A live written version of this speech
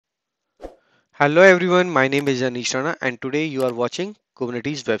Hello everyone, my name is Anish Rana and today you are watching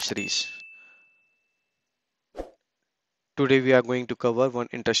Kubernetes web series. Today we are going to cover one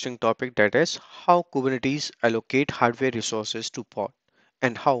interesting topic, that is how Kubernetes allocate hardware resources to pod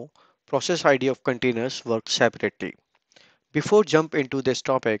and how process ID of containers work separately. Before jump into this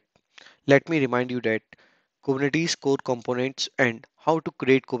topic, let me remind you that Kubernetes core components and how to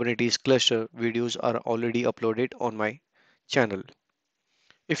create Kubernetes cluster videos are already uploaded on my channel.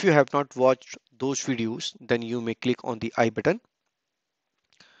 If you have not watched those videos, then you may click on the I button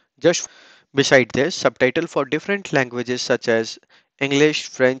just beside this. Subtitle for different languages such as English,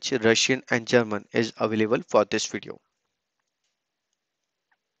 French, Russian, and German is available for this video.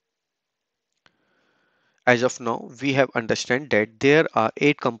 As of now, we have understand that there are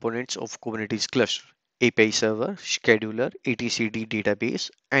 8 components of Kubernetes cluster: API server, scheduler, etcd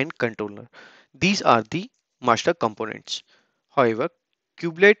database, and controller. These are the master components. However,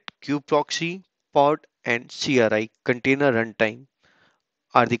 kubelet, kubeproxy, pod, and CRI container runtime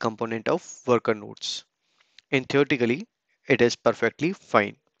are the component of worker nodes. And theoretically, it is perfectly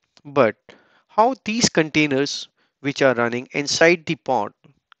fine. But how these containers, which are running inside the pod,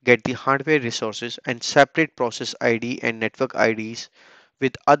 get the hardware resources and separate process ID and network IDs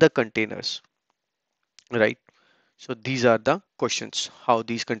with other containers, right? So these are the questions: how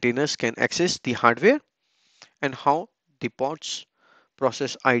these containers can access the hardware and how the pods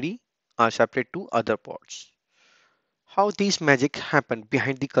process ID are separate to other pods. How these magic happen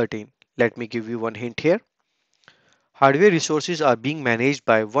behind the curtain. Let me give you one hint here. Hardware resources are being managed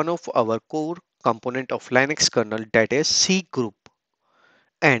by one of our core component of Linux kernel, that is Cgroup,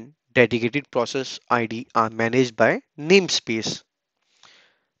 and dedicated process ID are managed by namespace.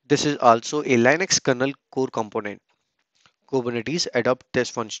 This is also a Linux kernel core component. Kubernetes adopt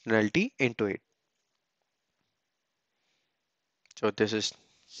this functionality into it. So this is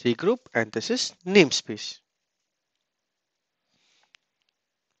Cgroup and this is namespace.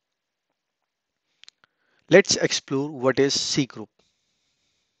 Let's explore what is Cgroup.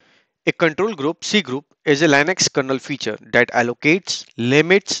 A control group, C group, is a Linux kernel feature that allocates,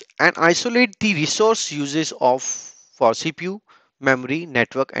 limits, and isolates the resource uses of for CPU, memory,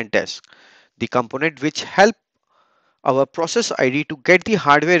 network, and disk. The component which help our process ID to get the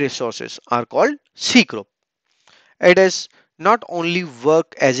hardware resources are called C group. It does not only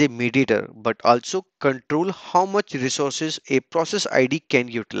work as a mediator but also control how much resources a process ID can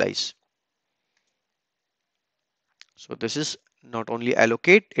utilize. So this is not only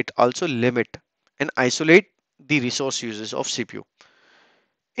allocate, it also limit and isolate the resource uses of CPU.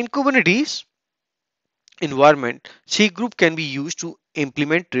 In Kubernetes environment, C group can be used to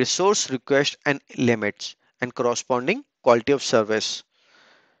implement resource request and limits and corresponding quality of service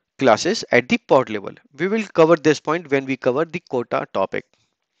classes at the pod level. We will cover this point when we cover the quota topic.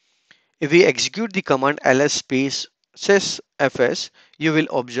 If we execute the command ls space sysfs, you will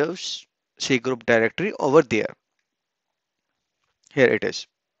observe C group directory over there. Here it is.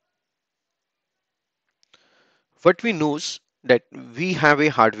 What we know is that we have a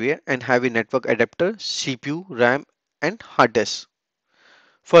hardware and have a network adapter, CPU, RAM, and hard disk.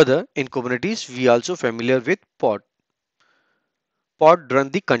 Further, in Kubernetes, we also familiar with pod. Pod run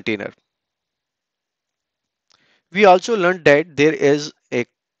the container. We also learned that there is a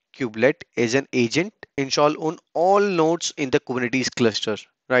kubelet is an agent installed on all nodes in the Kubernetes cluster,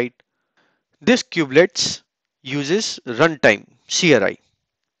 right? This kubelet uses runtime, CRI.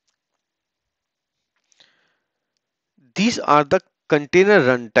 These are the container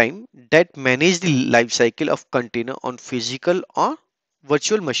runtime that manage the lifecycle of container on physical or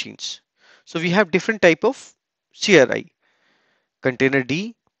virtual machines. So we have different type of CRI: container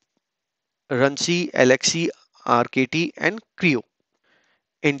D, runc, LXC, RKT, and CREO.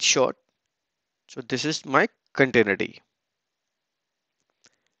 In short, so this is my container D,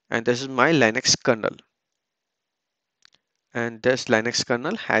 and this is my Linux kernel, and this Linux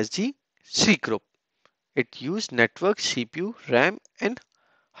kernel has the C group. It use network, CPU, RAM, and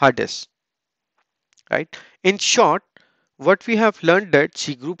hard disk, right? In short, what we have learned that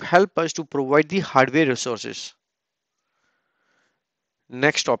C group help us to provide the hardware resources.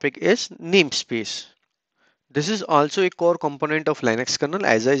 Next topic is namespace. This is also a core component of Linux kernel,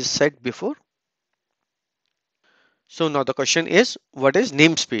 as I said before. So now the question is, what is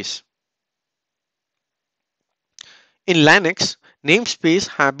namespace? In Linux, namespace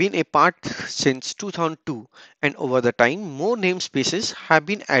have been a part since 2002, and over the time, more namespaces have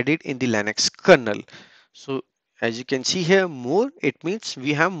been added in the Linux kernel. So as you can see here, more, it means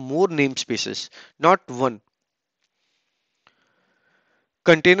we have more namespaces, not one.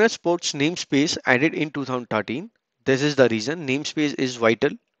 Container supports namespace added in 2013. This is the reason namespace is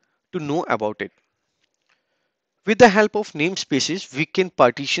vital to know about it. With the help of namespaces, we can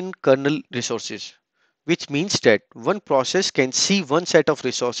partition kernel resources, which means that one process can see one set of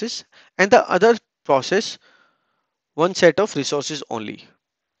resources and the other process one set of resources only.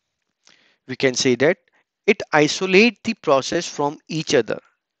 We can say that it isolates the process from each other.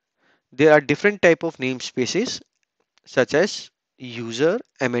 There are different type of namespaces such as user,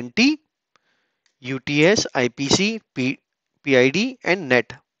 MNT, UTS, IPC, PID and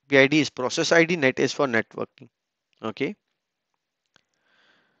net. PID is process ID, net is for networking. Okay.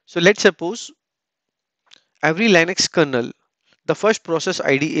 So let's suppose every Linux kernel, the first process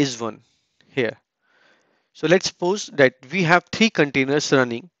ID is 1 here. So let's suppose that we have 3 containers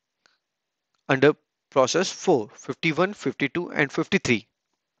running under process 4, 51, 52 and 53.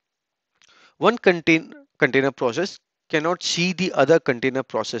 One container process cannot see the other container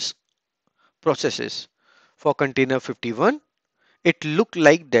processes. For container 51, it looked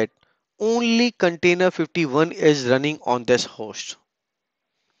like that only container 51 is running on this host.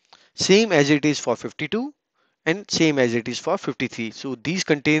 Same as it is for 52 and same as it is for 53. So these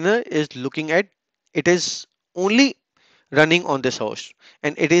container is looking at it is only running on this host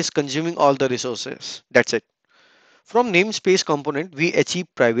and it is consuming all the resources. That's it. From namespace component, we achieve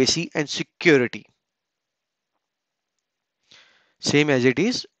privacy and security. Same as it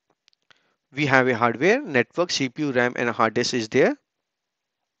is, we have a hardware, network, CPU, RAM and a hard disk is there.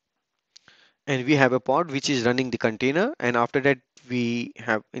 And we have a pod which is running the container. And after that, we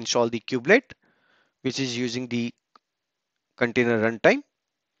have installed the kubelet, which is using the container runtime.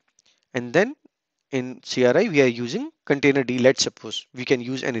 And then in CRI, we are using container D. Let's suppose we can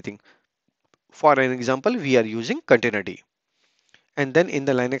use anything. For an example, we are using container D. And then in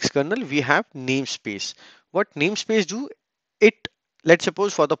the Linux kernel, we have namespace. What namespace do? It, let's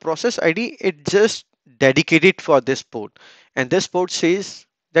suppose for the process ID, it just dedicated for this port. And this port says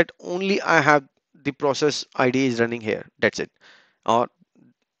that only I have the process ID is running here. That's it. Or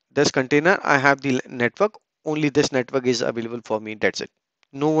this container, I have the network. Only this network is available for me. That's it.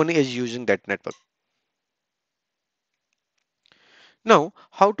 No one is using that network. Now,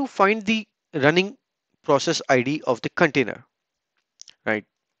 how to find the running process ID of the container, right?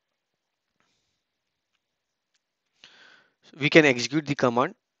 We can execute the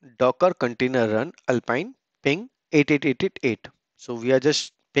command docker container run alpine ping 88888. So we are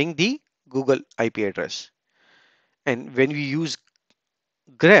just ping the Google IP address. And when we use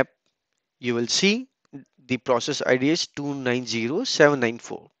grep, you will see the process ID is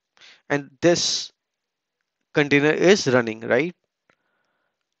 290794. And this container is running, right?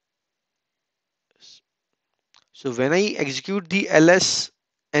 So when I execute the ls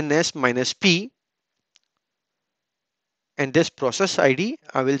ns minus p and this process ID,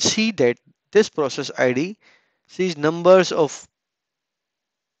 I will see that this process ID sees numbers of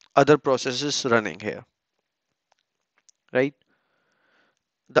other processes running here, right?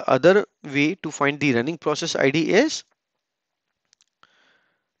 The other way to find the running process ID is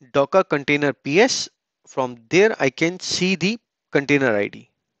docker container ps. From there, I can see the container ID.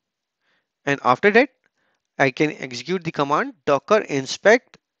 And after that, I can execute the command docker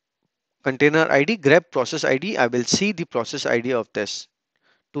inspect container ID grep process ID. I will see the process ID of this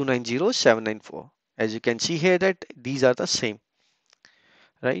 290794. As you can see here that these are the same,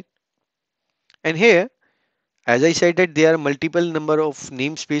 right? And here, as I said that there are multiple number of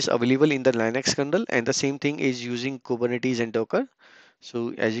namespace available in the Linux kernel and the same thing is using Kubernetes and Docker.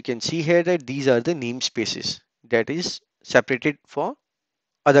 So as you can see here that these are the namespaces that is separated for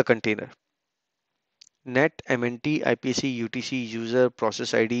other container. Net, MNT, IPC, UTC, user,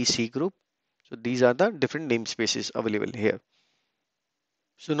 process ID, C group. So these are the different namespaces available here.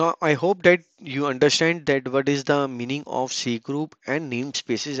 So now I hope that you understand that what is the meaning of C group and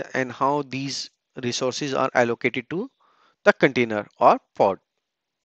namespaces and how these resources are allocated to the container or pod.